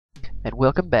and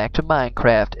welcome back to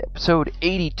Minecraft, episode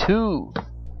 82.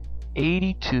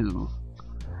 82.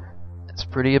 That's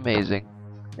pretty amazing.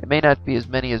 It may not be as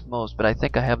many as most, but I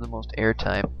think I have the most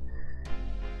airtime.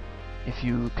 If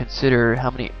you consider how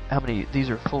many these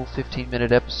are full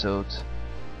 15-minute episodes,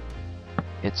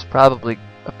 it's probably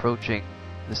approaching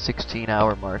the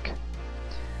 16-hour mark.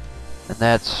 And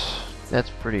that's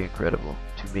pretty incredible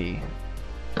to me.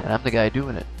 And I'm the guy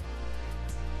doing it.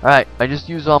 Alright, I just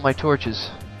used all my torches.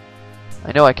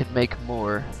 I know I can make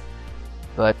more,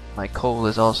 but my coal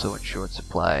is also in short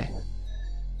supply.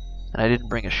 And I didn't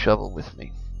bring a shovel with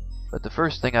me. But the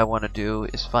first thing I want to do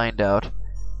is find out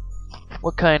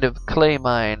what kind of clay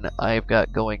mine I've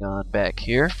got going on back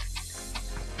here.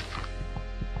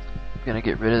 I'm going to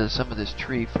get rid of some of this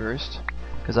tree first,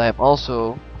 because I am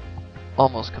also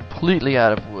almost completely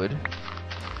out of wood.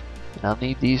 And I'll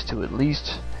need these to at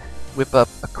least whip up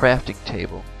a crafting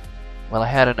table. Well, I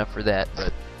had enough for that,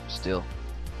 but still.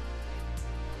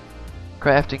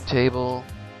 Crafting table.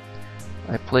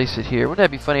 I place it here. Wouldn't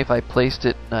that be funny if I placed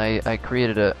it and I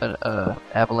created a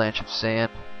avalanche of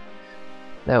sand?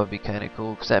 That would be kind of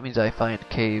cool, because that means I find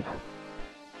cave.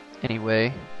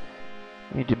 Anyway,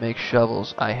 I need to make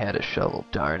shovels. I had a shovel.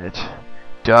 Darn it.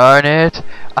 Darn it!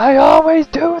 I always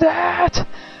do that!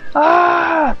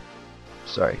 Ah!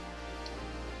 Sorry.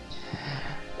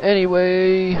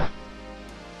 Anyway,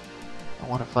 I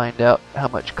want to find out how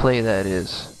much clay that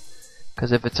is.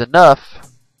 Because if it's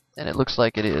enough, and it looks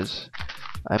like it is,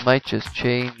 I might just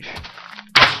change...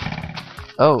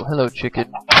 Oh, hello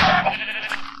chicken.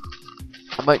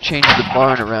 I might change the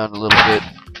barn around a little bit.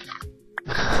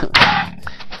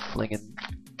 Flinging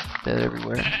that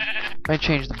everywhere. I might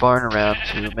change the barn around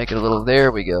to make it a little...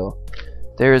 There we go.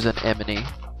 There's an enemy.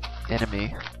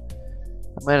 I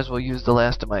might as well use the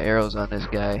last of my arrows on this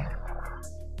guy.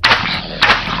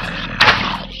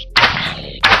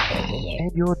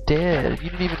 And you're dead. You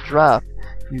didn't even drop,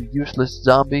 you useless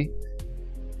zombie.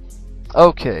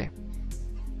 Okay.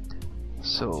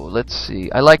 So, let's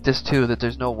see. I like this too, that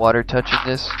there's no water touching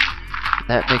this.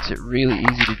 That makes it really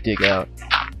easy to dig out.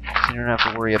 So you don't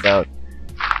have to worry about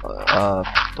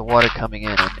the water coming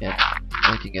in and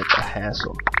making it a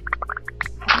hassle.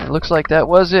 And it looks like that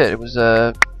was it. It was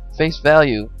a face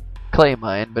value clay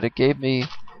mine, but it gave me,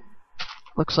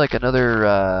 looks like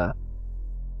another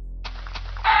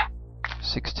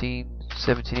 16,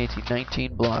 17, 18,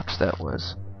 19 blocks that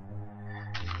was.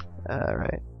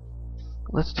 Alright.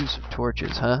 Let's do some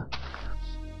torches, huh?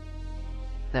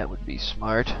 That would be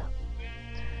smart.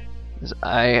 'Cause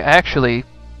I actually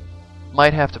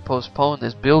might have to postpone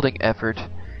this building effort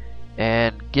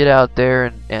and get out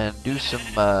there and do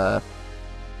some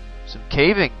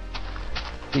caving,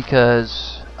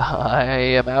 because I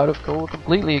am out of coal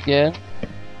completely again,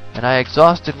 and I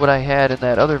exhausted what I had in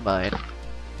that other mine.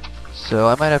 So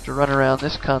I might have to run around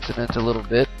this continent a little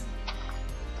bit,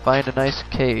 find a nice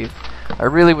cave. I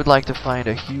really would like to find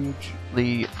a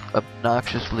hugely,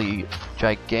 obnoxiously,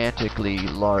 gigantically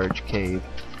large cave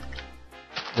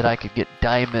that I could get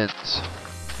diamonds,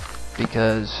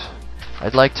 because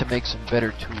I'd like to make some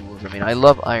better tools. I mean, I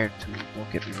love iron tools,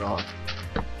 don't get me wrong.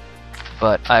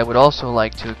 But I would also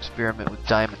like to experiment with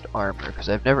diamond armor, because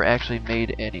I've never actually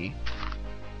made any,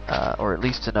 or at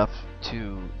least enough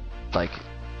to, like,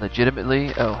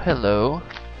 legitimately... Oh, hello.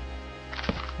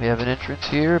 We have an entrance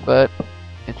here, but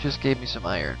it just gave me some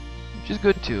iron, which is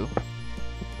good too.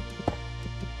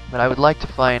 But I would like to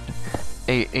find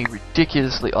a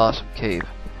ridiculously awesome cave,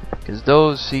 because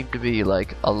those seem to be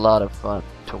like a lot of fun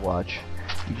to watch.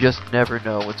 You just never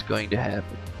know what's going to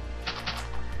happen.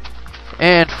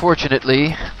 And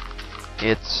fortunately,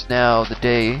 it's now the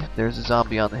day. There's a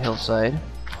zombie on the hillside.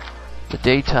 The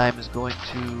daytime is going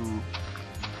to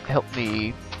help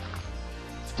me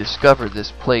discover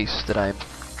this place that I'm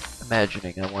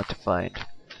imagining I want to find.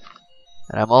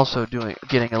 And I'm also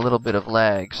getting a little bit of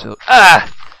lag, so...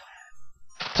 Ah!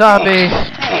 Zombie!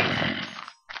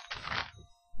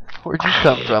 Where'd you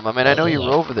come from? I mean, I know you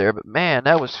were over there, but man,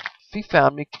 that was... He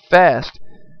found me fast.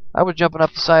 I was jumping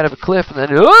up the side of a cliff and then...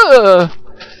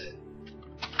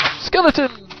 Skeleton!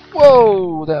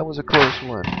 Whoa! That was a close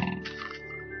one.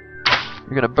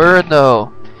 You're gonna burn,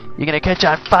 though. You're gonna catch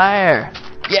on fire!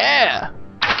 Yeah!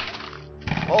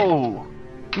 Whoa!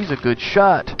 He's a good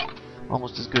shot.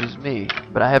 Almost as good as me.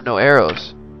 But I have no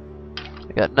arrows.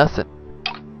 I got nothing.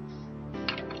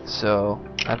 So,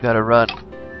 I've got to run.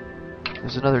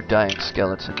 There's another dying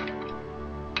skeleton.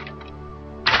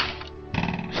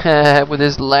 With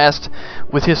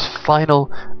his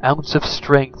final ounce of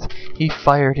strength, he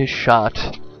fired his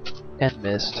shot and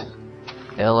missed.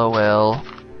 LOL.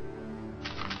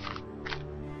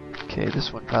 Okay,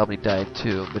 this one probably died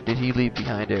too, but did he leave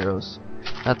behind arrows?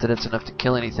 Not that it's enough to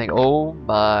kill anything. Oh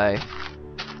my.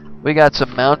 We got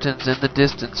some mountains in the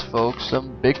distance, folks.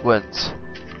 Some big ones.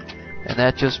 And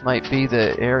that just might be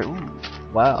the area. Ooh,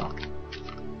 wow.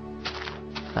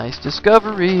 Nice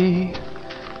discovery.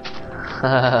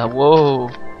 Whoa.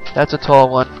 That's a tall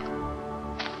one.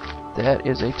 That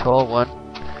is a tall one.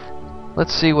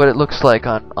 Let's see what it looks like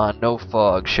on no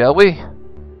fog, shall we?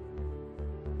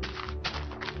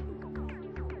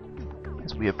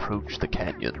 As we approach the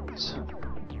canyons.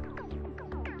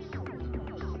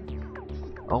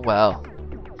 Oh wow.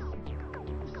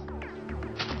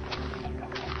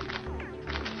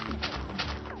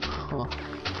 Huh.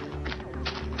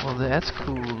 Well, that's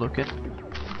cool looking.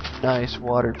 Nice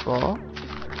waterfall.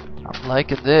 I'm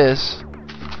liking this.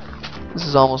 This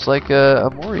is almost like a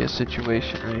Moria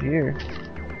situation right here.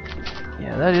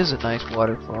 Yeah, that is a nice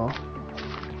waterfall.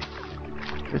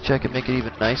 Which I can make it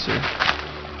even nicer.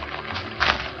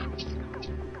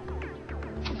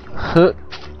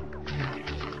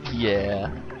 Yeah.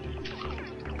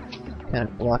 Kind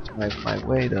of blocked my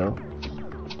way though.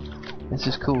 This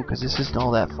is cool because this isn't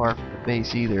all that far from the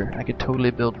base either. I could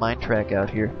totally build Mynecraft out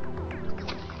here.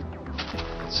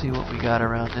 Let's see what we got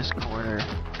around this corner.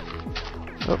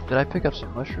 Oh, did I pick up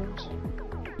some mushrooms?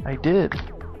 I did.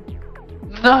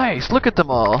 Nice! Look at them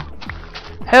all!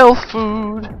 Health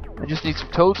food! I just need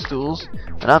some toadstools,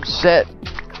 and I'm set.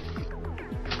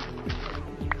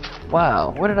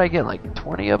 Wow, what did I get? Like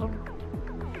 20 of them?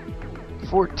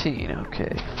 14,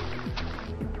 okay.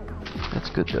 That's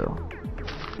good though.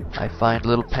 I find a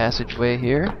little passageway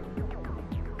here.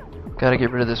 Gotta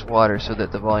get rid of this water so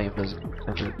that the volume doesn't,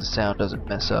 the sound doesn't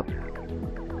mess up.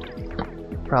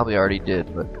 Probably already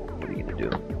did, but what are you gonna do?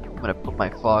 I'm gonna put my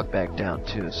fog back down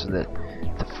too so that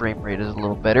the frame rate is a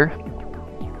little better.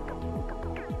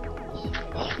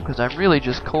 Because I'm really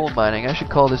just coal mining. I should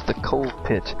call this the coal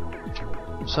pit.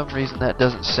 For some reason that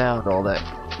doesn't sound all that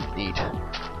neat.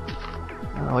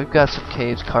 We've got some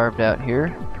caves carved out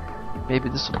here. Maybe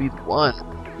this will be the one.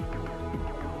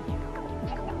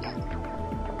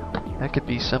 That could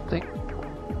be something.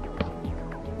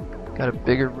 Got a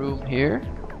bigger room here.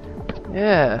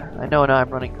 Yeah, I know now I'm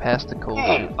running past the coal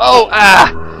chute. Oh,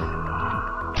 ah!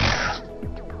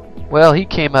 Well, he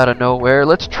came out of nowhere.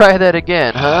 Let's try that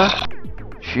again, huh?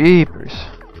 Jeepers.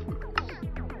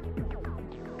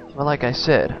 Well, like I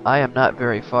said, I am not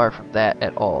very far from that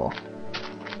at all.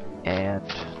 And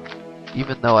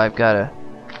even though I've got to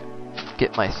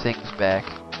get my things back,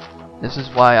 this is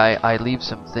why I leave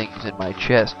some things in my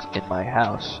chest in my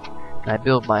house. And I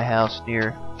build my house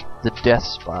near the death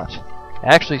spot. I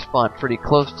actually spawned pretty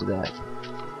close to that.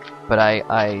 But I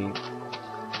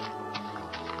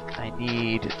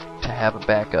need to have a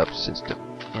backup system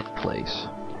in place.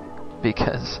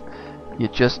 Because you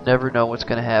just never know what's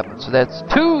going to happen. So that's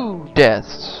 2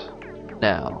 deaths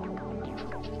now.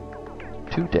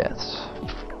 2 deaths.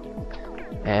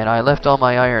 And I left all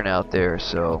my iron out there,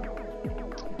 so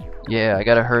yeah, I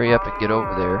gotta hurry up and get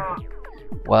over there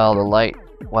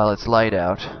while it's light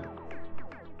out.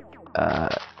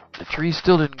 The tree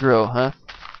still didn't grow, huh?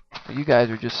 Well, you guys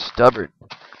are just stubborn.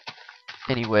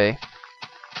 Anyway,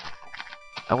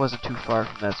 I wasn't too far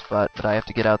from that spot, but I have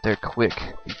to get out there quick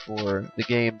before the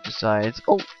game decides,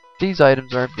 oh, these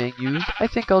items aren't being used, I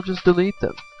think I'll just delete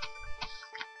them.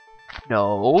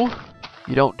 No,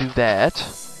 you don't do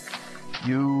that.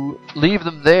 You leave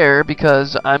them there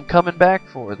because I'm coming back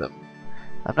for them.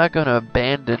 I'm not going to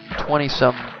abandon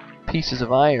 20-some pieces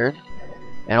of iron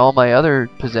and all my other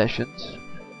possessions.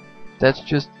 That's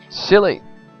just silly.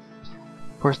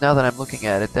 Of course, now that I'm looking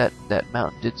at it, that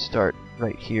mountain did start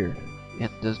right here in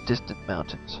those distant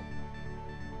mountains.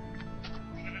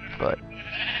 But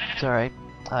it's alright.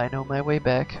 I know my way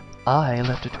back. I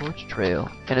left a torch trail.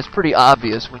 And it's pretty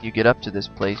obvious when you get up to this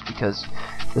place because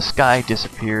the sky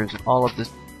disappears and all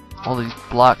these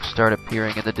blocks start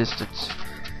appearing in the distance.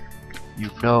 You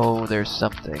know there's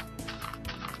something.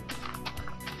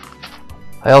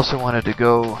 I also wanted to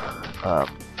go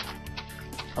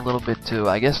a little bit to,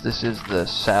 I guess this is the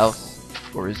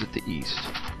south, or is it the east?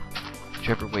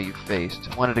 Whichever way you faced.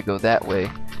 I wanted to go that way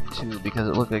too because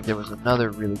it looked like there was another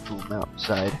really cool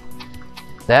mountainside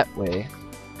that way.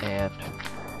 And,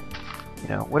 you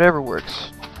know, whatever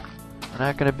works. I'm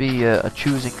not going to be a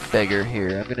choosing beggar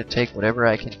here. I'm going to take whatever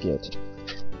I can get.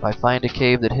 If I find a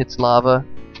cave that hits lava,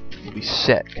 we'll be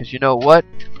set. Because you know what?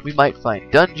 We might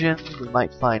find dungeons. We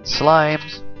might find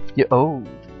slimes. Yeah, oh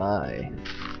my.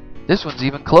 This one's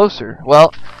even closer.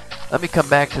 Well, let me come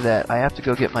back to that. I have to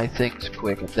go get my things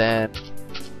quick. And then,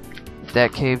 if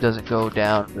that cave doesn't go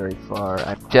down very far,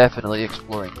 I'm definitely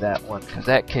exploring that one. Because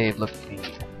that cave looked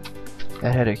neat.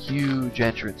 That had a huge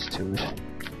entrance to it.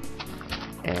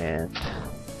 And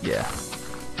yeah.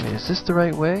 Wait, is this the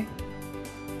right way?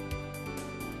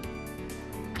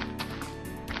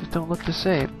 These don't look the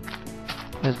same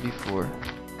as before.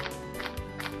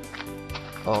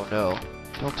 Oh no.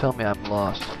 Don't tell me I'm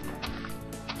lost.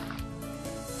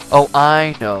 Oh,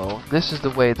 I know. This is the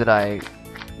way that I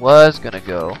was gonna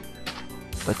go.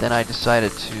 But then I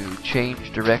decided to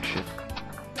change direction.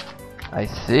 I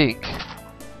think.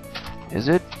 Is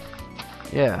it?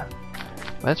 Yeah.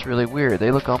 That's really weird.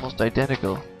 They look almost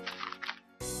identical.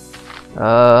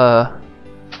 Yeah.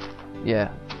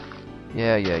 Yeah.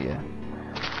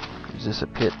 Is this a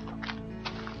pit?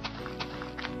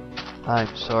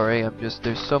 I'm sorry,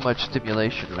 there's so much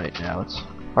stimulation right now, it's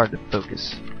hard to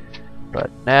focus. But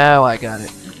now I got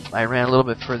it. I ran a little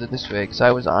bit further this way, because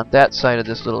I was on that side of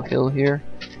this little hill here.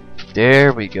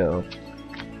 There we go.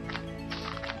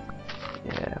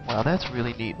 Yeah, wow, that's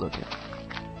really neat looking.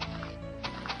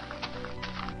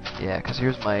 Yeah, because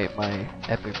here's my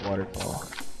epic waterfall.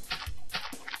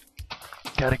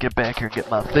 Gotta get back here and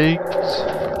get my things.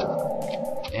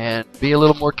 And be a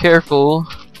little more careful,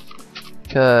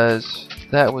 because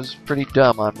that was pretty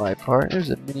dumb on my part. There's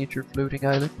a miniature floating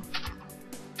island.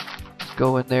 Let's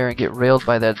go in there and get railed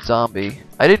by that zombie.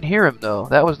 I didn't hear him though,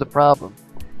 that was the problem.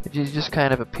 He just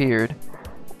kind of appeared,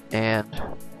 and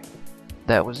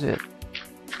that was it.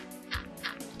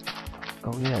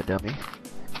 Oh yeah, dummy.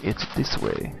 It's this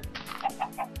way.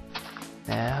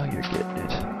 Now you're getting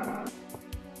it.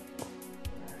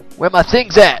 Where my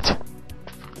things at?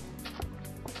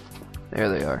 There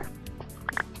they are.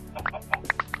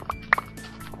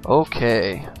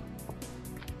 Okay.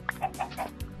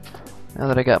 Now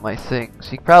that I got my things.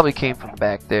 He probably came from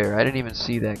back there. I didn't even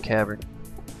see that cavern.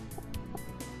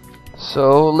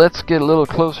 So let's get a little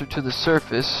closer to the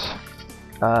surface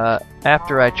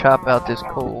after I chop out this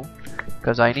coal.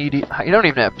 Because I don't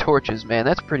even have torches, man.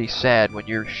 That's pretty sad when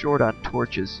you're short on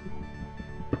torches.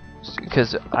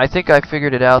 Because I think I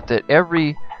figured it out that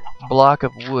every block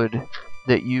of wood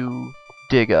that you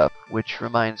dig up, which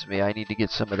reminds me I need to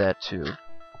get some of that too,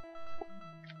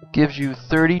 gives you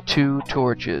 32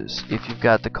 torches if you've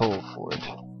got the coal for it.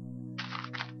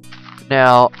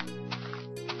 Now,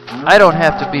 I don't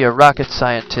have to be a rocket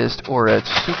scientist or a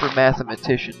super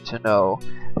mathematician to know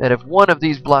that if one of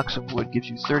these blocks of wood gives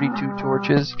you 32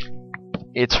 torches,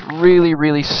 it's really,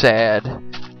 really sad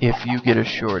if you get a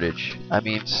shortage. I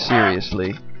mean,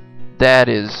 seriously, that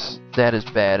is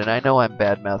bad. And I know I'm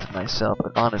bad-mouthing myself,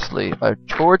 but honestly, a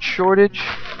torch shortage?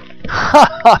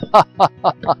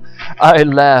 I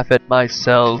laugh at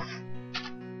myself.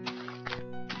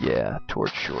 Yeah,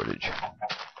 torch shortage.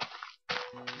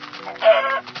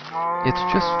 It's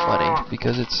just funny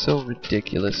because it's so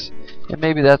ridiculous, and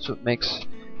maybe that's what makes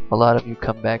a lot of you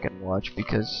come back and watch,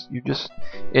 because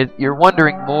you're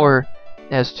wondering more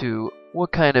as to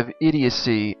what kind of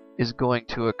idiocy is going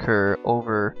to occur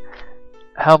over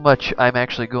how much I'm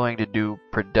actually going to do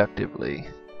productively.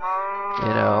 You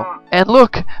know, and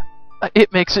look,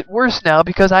 it makes it worse now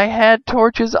because I had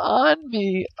torches on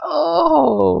me.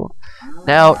 Oh,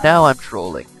 now I'm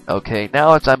trolling. Okay,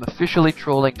 now I'm officially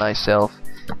trolling myself,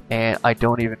 and I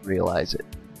don't even realize it.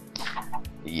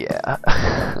 Yeah.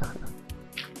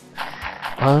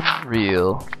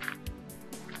 Unreal.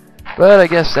 But I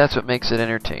guess that's what makes it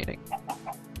entertaining.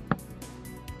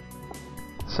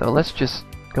 So let's just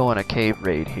go on a cave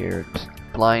raid here. Just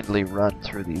blindly run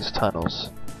through these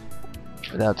tunnels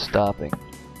without stopping.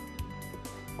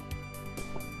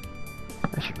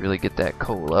 I should really get that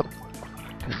coal up,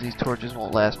 because these torches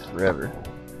won't last forever.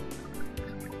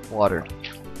 Water.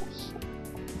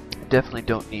 Definitely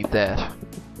don't need that.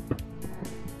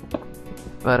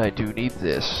 But I do need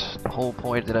this. The whole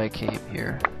point that I came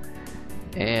here.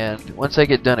 And once I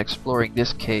get done exploring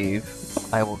this cave,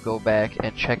 I will go back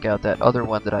and check out that other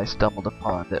one that I stumbled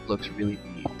upon that looks really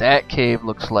neat. That cave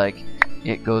looks like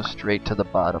it goes straight to the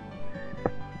bottom.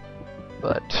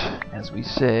 But, as we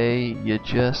say, you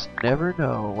just never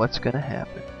know what's gonna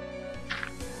happen.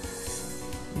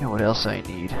 You know what else I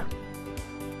need?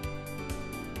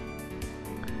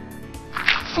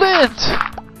 Flint!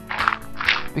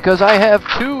 Because I have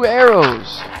 2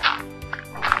 arrows.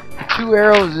 The 2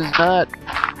 arrows is not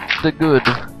the good.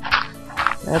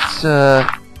 That's, I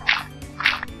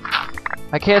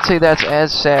can't say that's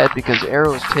as sad because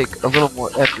arrows take a little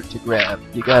more effort to grab.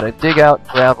 You gotta dig out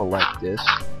gravel like this.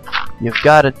 You've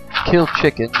gotta kill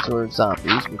chickens or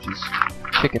zombies, which is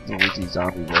chickens are easy,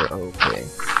 zombies are okay.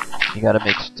 You gotta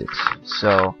make sticks.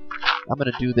 So, I'm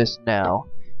gonna do this now.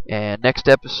 And next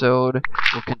episode,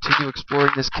 we'll continue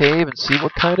exploring this cave and see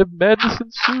what kind of madness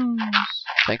ensues.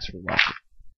 Thanks for watching.